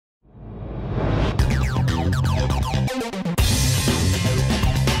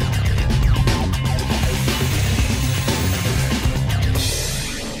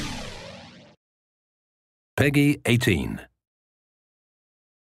Peggy 18.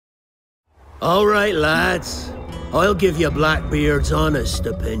 All right, lads. I'll give you Blackbeard's honest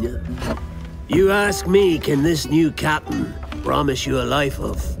opinion. You ask me, can this new captain promise you a life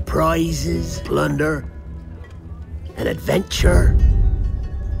of prizes, plunder, and adventure?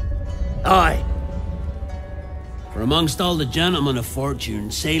 Aye. For amongst all the gentlemen of fortune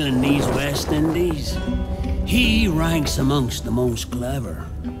sailing these West Indies, he ranks amongst the most clever.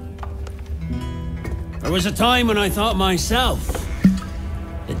 There was a time when I thought myself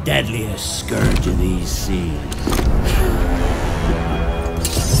the deadliest scourge of these seas.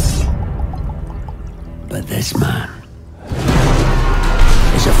 But this man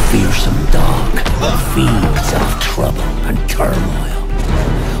is a fearsome dog that feeds off trouble and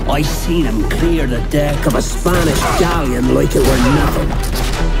turmoil. I seen him clear the deck of a Spanish galleon like it were nothing.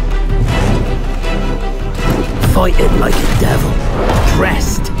 Fighting like a devil,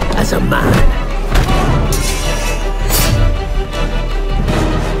 dressed as a man.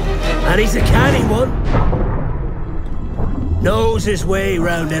 And he's a canny one. Knows his way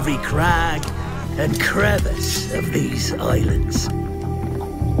round every crag and crevice of these islands.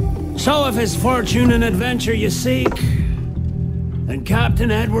 So if his fortune and adventure you seek, then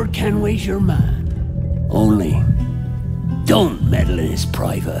Captain Edward Kenway's your man. Only, don't meddle in his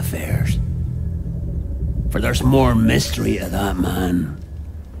private affairs. For there's more mystery to that man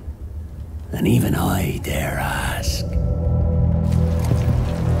than even I dare ask.